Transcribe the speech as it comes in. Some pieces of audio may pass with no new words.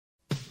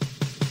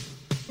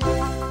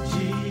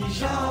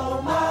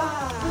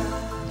Djalma,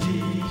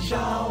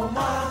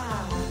 Djalma,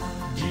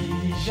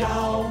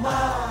 Djalma,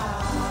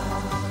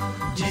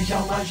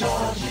 Djalma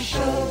Jorge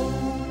Show.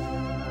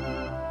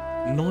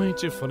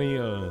 Noite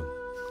fria,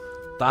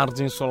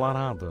 tarde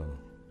ensolarada.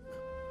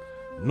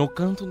 No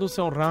canto do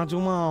seu rádio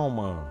uma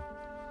alma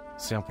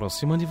se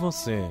aproxima de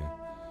você.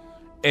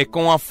 E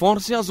com a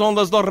força e as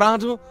ondas do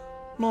rádio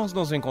nós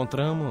nos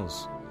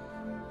encontramos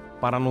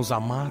para nos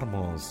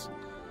amarmos.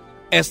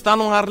 Está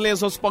no ar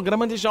os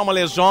programas de Djalma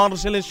Les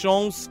Jorge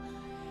Lechons.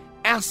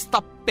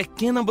 Esta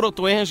pequena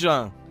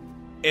brotoeja,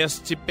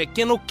 este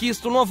pequeno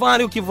quisto no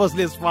ovário que vos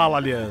lhes fala,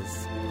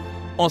 aliás.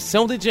 O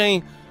seu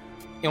DJ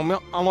e o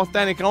meu... Alô,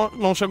 técnica,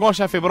 não chegou o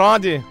chefe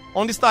Brody?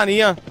 Onde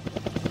estaria?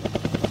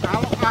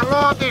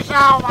 Alô,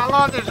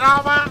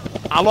 Djalma.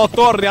 Alô,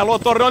 Torre,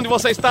 onde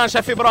você está,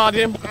 chefe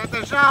Brody?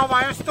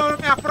 Djalma, eu estou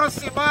me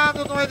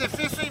aproximando do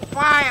edifício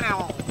Empire.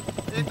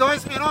 Em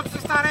 2 minutos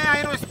estarei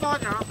aí no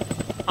estúdio.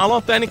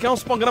 Alô, técnica, é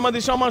os programas de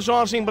Djalma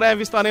Jorge. Em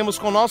breve estaremos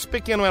com o nosso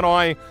pequeno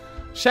herói.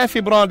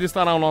 Chefe Brody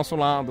estará ao nosso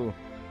lado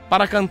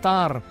para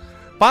cantar,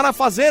 para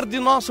fazer de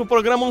nosso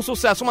programa um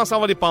sucesso. Uma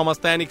salva de palmas,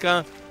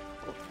 técnica.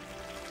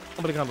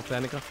 Obrigado,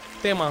 técnica.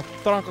 Tema,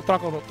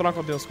 troca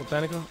o Deus com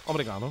técnica.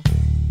 Obrigado.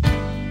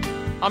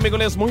 Amigo,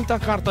 lês, muita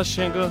carta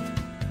chega.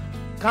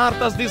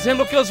 Cartas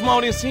dizendo que os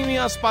Mauricinho e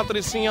as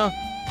Patricinha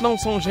não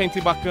são gente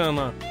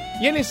bacana.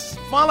 E eles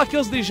falam que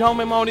os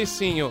Djalma é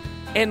Mauricinho.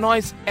 E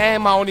nós é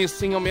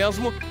Mauricinho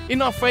mesmo. E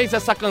nós fez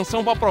essa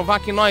canção pra provar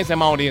que nós é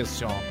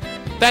Maurício.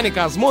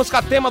 Técnicas,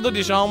 música, tema do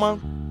Djalma.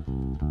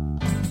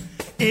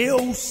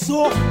 Eu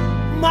sou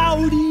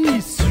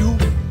Maurício,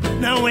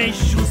 não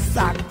encho o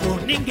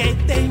saco, ninguém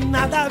tem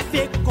nada a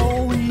ver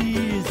com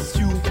isso.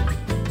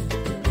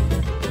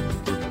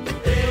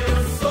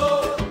 Eu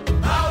sou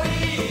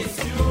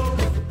Maurício,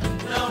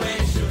 não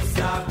enche o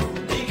saco,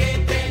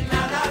 ninguém tem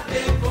nada a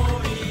ver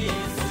com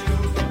isso.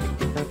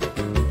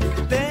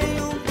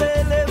 Tenho um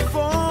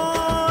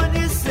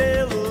telefone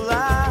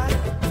celular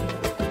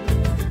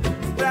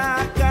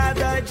pra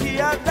cada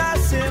dia da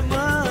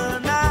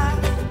semana.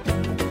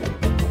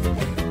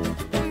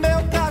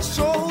 Meu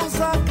cachorro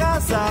usa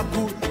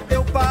casaco,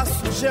 eu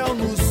passo gel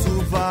no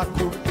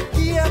sovaco,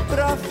 que é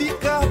pra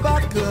ficar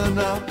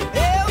bacana.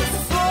 Eu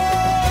sou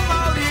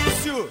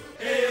Maurício.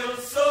 Eu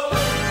sou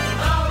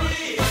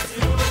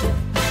Maurício,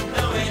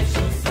 não enche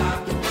o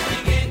saco,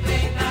 ninguém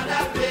tem nada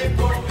a ver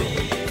com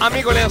isso.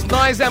 Amigo, lês,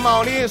 nós é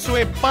Maurício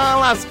e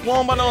pala as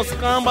pombas nos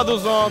cambas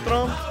dos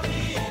outros.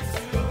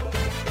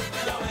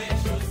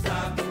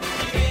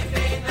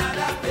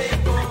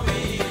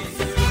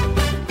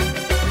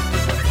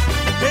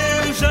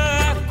 Eu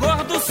já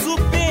acordo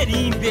super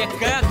em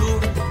pecado,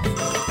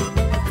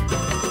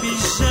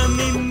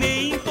 pijama e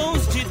meia em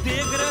tons de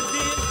degradê.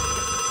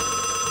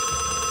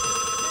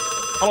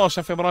 Alô,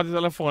 chefe Brody,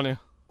 telefone.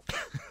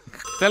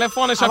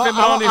 Telefone, chefe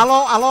Brody.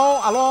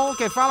 Alô,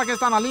 quem fala que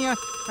está na linha?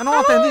 Eu não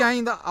atendi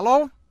ainda.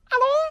 Alô?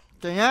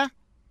 Quem é?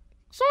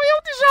 Sou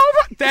eu,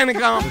 Djalma.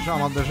 Técnica.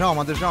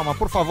 Djalma,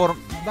 por favor,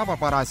 dá pra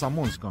parar essa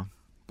música?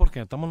 Por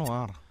quê? Tamo no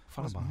ar.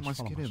 Fala baixo.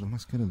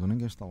 Mas querido,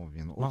 ninguém está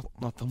ouvindo. Nós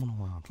estamos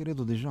no ar.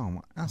 Querido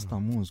Djalma, esta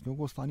música eu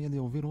gostaria de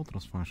ouvir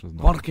outras faixas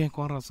dela. Por quê?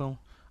 Qual a razão?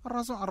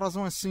 A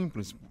razão é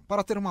simples,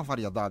 para ter uma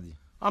variedade.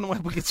 Ah, não é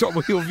porque só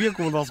eu ouvia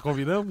como nós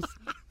convidamos?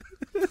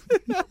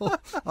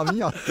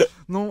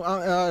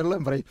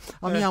 Lembrei.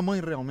 A minha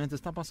mãe realmente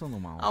está passando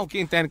mal. Ah, o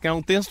que, técnica?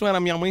 Um texto era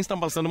minha mãe está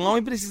passando mal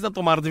e precisa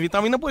tomar de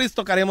vitamina, por isso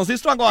tocaremos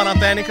isso agora,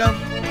 técnica.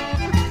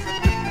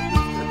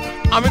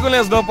 Amigo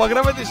lês do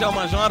programa de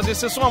Djalma Jorge,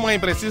 se sua mãe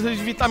precisa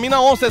de vitamina,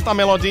 ouça esta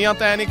melodia,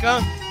 técnica.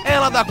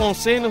 Ela dá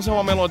conselhos, é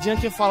uma melodia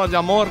que fala de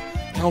amor.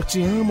 Eu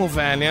te amo,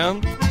 velha.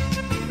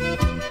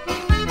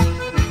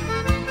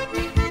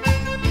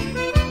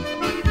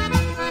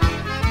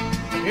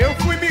 Eu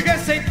fui me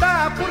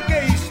receitar porque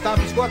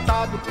estava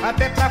esgotado.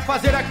 Até pra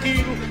fazer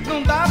aquilo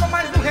não dava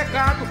mais no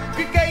recado.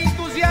 Fiquei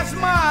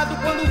entusiasmado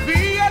quando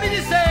vi ele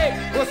dizer: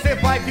 você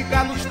vai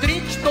ficar nos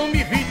 30,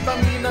 tome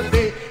vitamina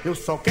D. Eu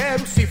só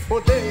quero se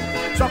foder,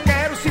 só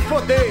quero se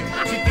foder.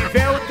 Se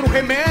tiver outro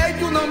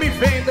remédio não me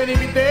venda nem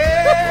me dê.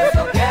 Eu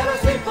só quero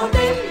se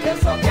foder, eu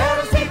só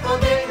quero se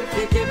foder.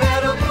 Se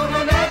tiver outro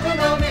remédio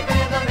não me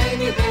venda nem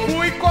me dê.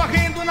 Fui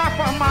correndo na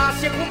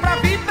farmácia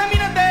comprar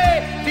vitamina D.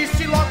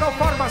 Disse logo ao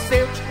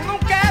farmacêutico: não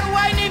quero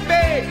A nem B.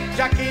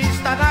 Já que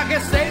está na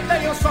receita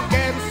eu só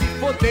quero se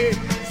foder.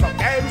 Só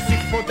quero se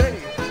foder,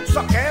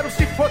 só quero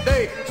se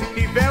foder. Se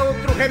tiver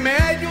outro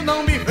remédio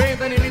não me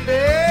venda nem me dê.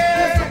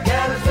 Eu só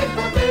quero se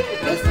foder,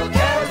 eu só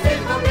quero se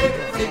foder.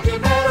 Se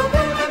tiver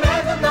outro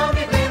remédio não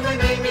me venda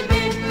nem me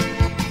dê.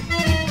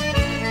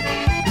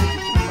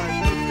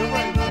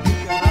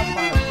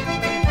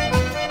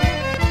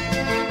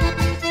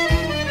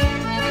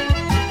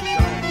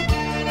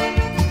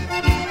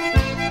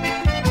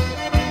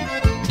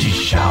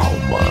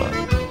 Djalma.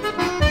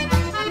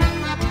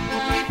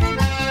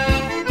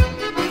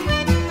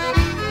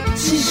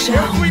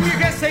 Eu fui me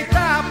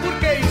receitar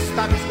porque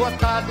estava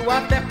esgotado.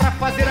 Até pra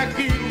fazer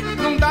aquilo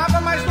não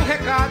dava mais no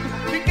recado.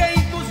 Fiquei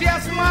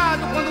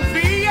entusiasmado quando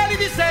vi ele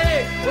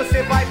dizer: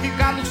 você vai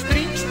ficar nos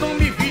 30,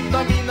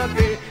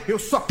 Eu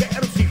só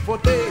quero se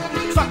foder,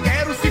 só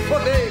quero se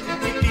foder.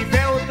 Se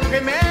tiver outro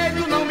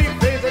remédio, não me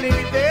venda nem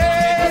me dê.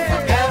 Só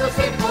quero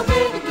se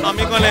foder.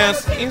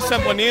 Amigolês, isso é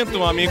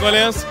bonito,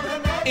 amigolês.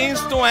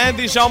 Isto é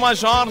de Djalma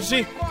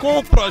Jorge com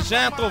o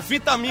projeto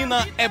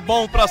Vitamina é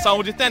Bom pra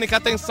Saúde. Técnica,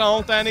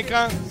 atenção,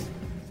 técnica.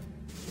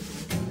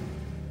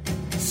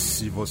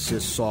 Se você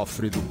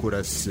sofre do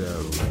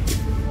coração,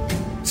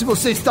 se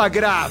você está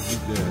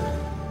grávida,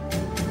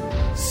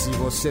 se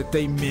você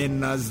tem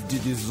menos de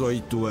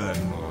 18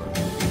 anos,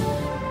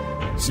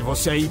 se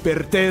você é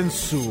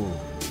hipertenso,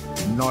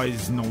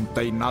 nós não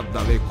tem nada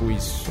a ver com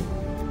isso.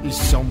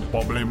 Isso é um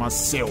problema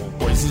seu,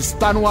 pois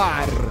está no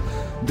ar,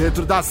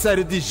 dentro da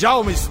série de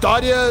Djalma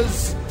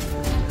Histórias,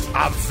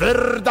 a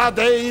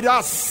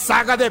verdadeira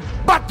saga de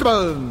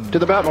Batman. To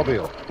the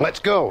Batmobile.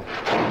 Let's go.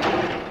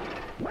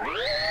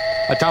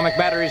 Atomic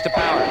batteries to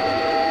power.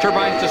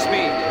 Turbines to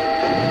speed.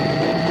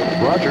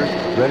 Roger.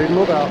 Ready to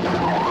move out.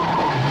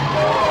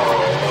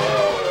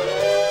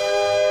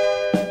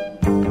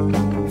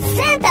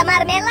 Santa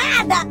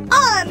Marmelada,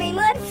 Homem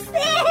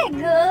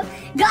Morcego!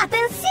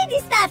 Gotham City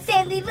está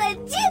sendo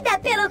invadida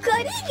pelo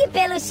Coringa e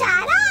pelo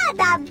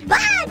Charada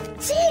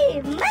Batman!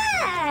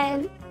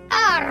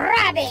 Oh,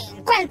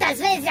 Robin! Quantas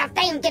vezes eu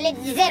tenho que lhe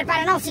dizer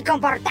para não se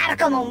comportar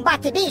como um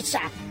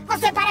bate-bicha?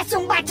 Você parece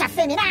um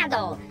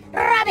bate-afeminado!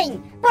 Robin,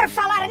 por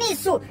falar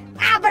nisso,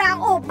 abra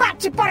o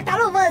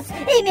bate-porta-luvas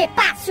e me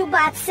passe o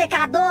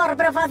bate-secador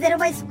para fazer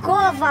uma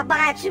escova,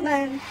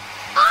 Batman!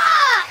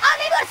 Oh,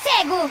 Homem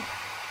Morcego!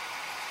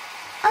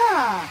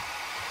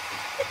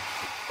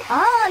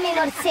 Homem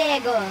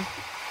Morcego!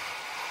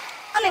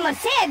 Homem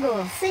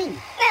Morcego? Sim.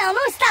 Não,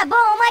 não está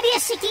bom, Maria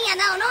Chiquinha,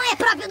 não é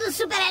próprio dos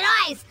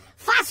super-heróis!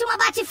 Faça uma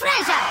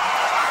bate-franja!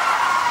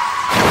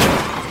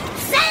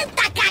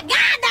 Santa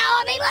cagada,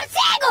 Homem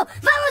Morcego!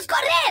 Vamos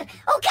correr!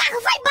 O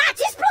carro vai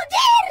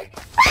bate-explodir!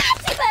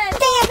 Batman!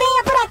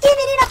 Venha por aqui,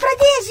 menina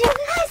prodígio!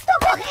 Ah, estou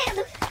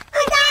correndo!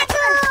 Cuidado!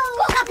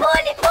 Corra,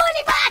 pule,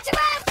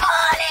 Batman!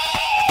 Pule!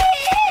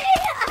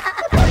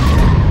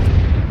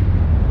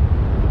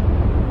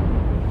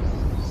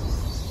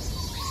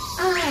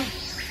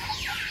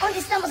 Onde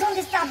estamos? Onde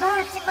está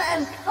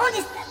Batman? Onde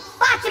está...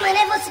 Batman,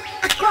 é você?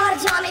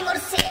 Acorde, Homem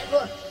Morcego!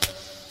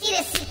 Tira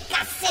esse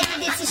cacete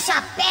desse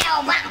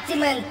chapéu,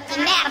 Batman! Que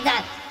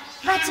merda!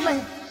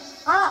 Batman!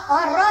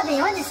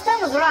 Robin, onde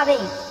estamos, Robin?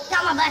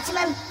 Calma,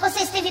 Batman!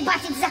 Você esteve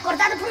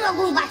desacordado por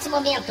algum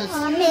bate-momento!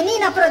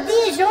 Menina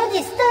prodígio, onde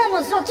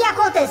estamos? O que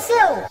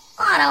aconteceu?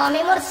 Ora,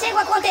 Homem Morcego,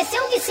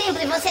 aconteceu de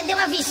sempre! Você deu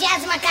a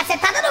 20ª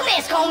cacetada no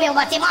mês com o meu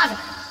batimóvel!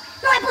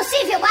 Não é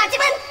possível,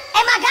 Batman!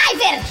 É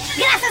MacGyver!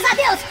 Graças a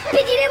Deus!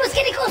 Pediremos que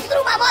ele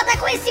construa uma moto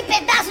com esse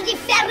pedaço de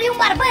ferro e um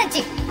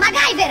barbante!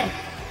 MacGyver!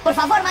 Por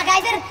favor,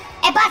 MacGyver!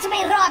 É Batman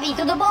e Robin,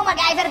 tudo bom,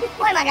 MacGyver?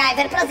 Oi,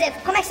 MacGyver, prazer.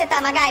 Como é que você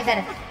tá,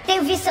 MacGyver?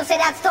 Tenho visto seus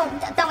seriados tão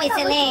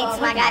excelentes,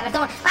 MacGyver.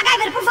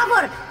 MacGyver, por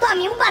favor,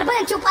 tome um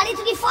barbante, um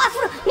palito de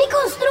fósforo, me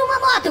construa uma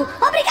moto.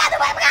 Obrigado,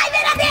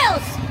 MacGyver,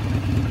 adeus!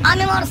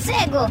 Homem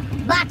Morcego,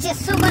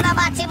 suba na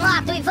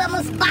bate-moto e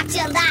vamos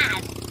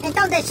bate-andar.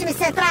 Então deixe-me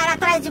centrar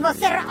atrás de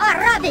você,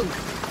 Robin.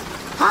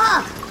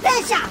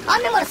 Deixa!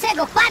 Homem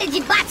Morcego, pare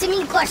de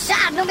me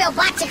encoxar no meu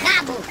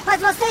bate-rabo. Mas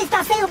você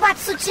está sem o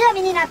bate-sutiã,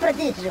 menina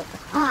prodígio.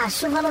 A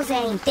chuva nos é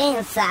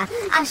intensa.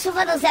 A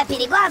chuva nos é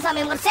perigosa,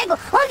 Homem Morcego.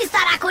 Onde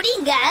estará a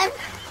Coringa?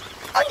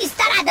 Onde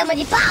estará a Dama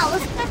de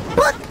Paus?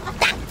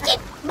 Puta que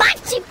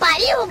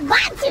bate-pariu,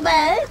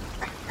 Batman!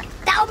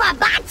 Dá uma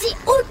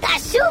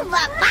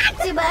bate-uta-chuva,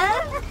 Batman!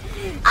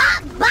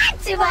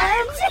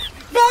 Batman!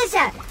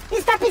 Veja,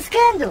 está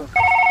piscando.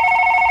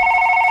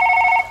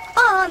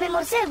 Homem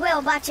Morcego, é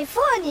o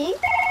bate-fone?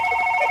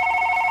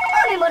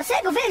 Homem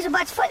Morcego, veja, o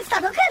bate-fone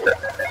está tocando.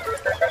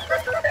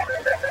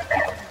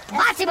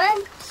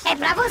 Batman, é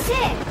pra você.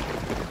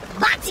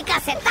 Bate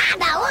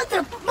cacetada,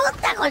 outro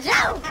puta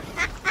rojão.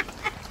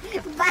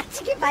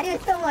 Bate que pariu,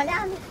 estou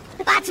molhado.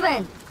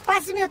 Batman,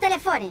 passe meu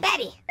telefone.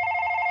 Pere.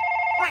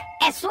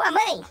 É sua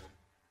mãe?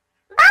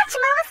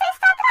 Batman, você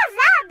está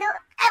atrasado.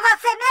 É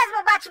você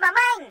mesmo,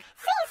 Batman-mãe?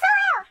 Sim, sou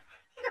eu.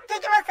 O que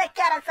você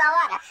quer essa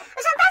hora?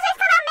 O jantar já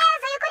está na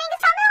mesa e o Coringa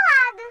está ao meu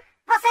lado.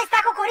 Você está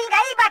com o Coringa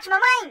aí,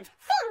 Batman-mãe?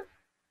 Sim.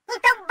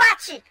 Então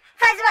bate.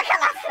 Faz uma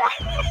calafra.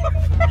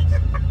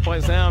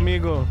 Pois é,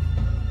 amigo.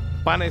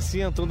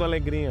 Parecia tudo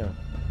alegria.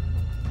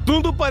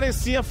 Tudo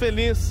parecia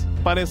feliz.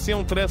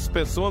 Pareciam 3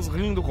 pessoas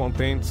rindo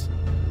contentes.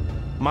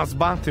 Mas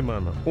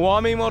Batman, o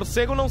Homem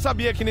Morcego, não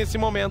sabia que nesse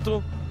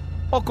momento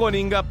o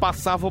Coringa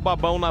passava o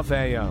babão na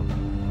véia.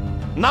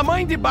 Na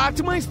mãe de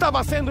Batman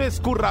estava sendo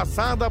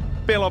escurraçada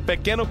pelo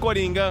pequeno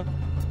Coringa.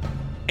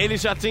 Ele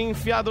já tinha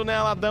enfiado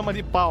nela a Dama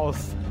de Paus.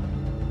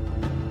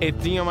 E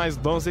tinha mais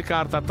 12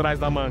 cartas atrás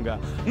da manga.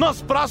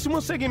 Nos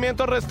próximos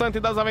segmentos, o restante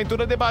das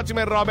aventuras de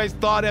Batman e Robin, a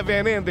história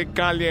veneno de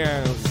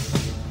Calhens.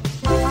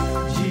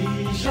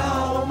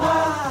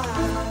 Djalma,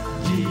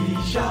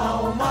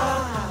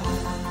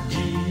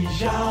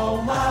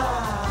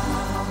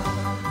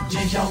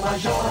 Djalma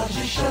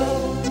Jorge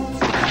Show.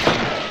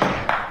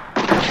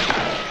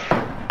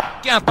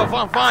 Quieto,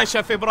 vai,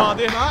 chefe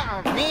brother.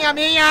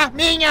 Minha.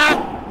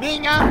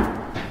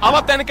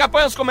 Alô, técnica,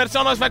 põe os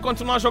comercial, nós vai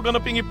continuar jogando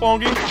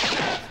ping-pong.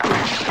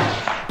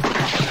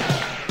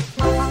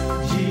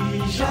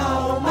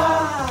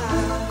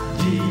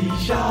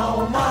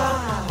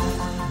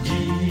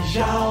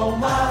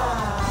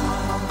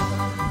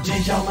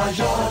 Djalma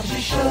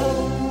Jorge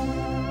Show.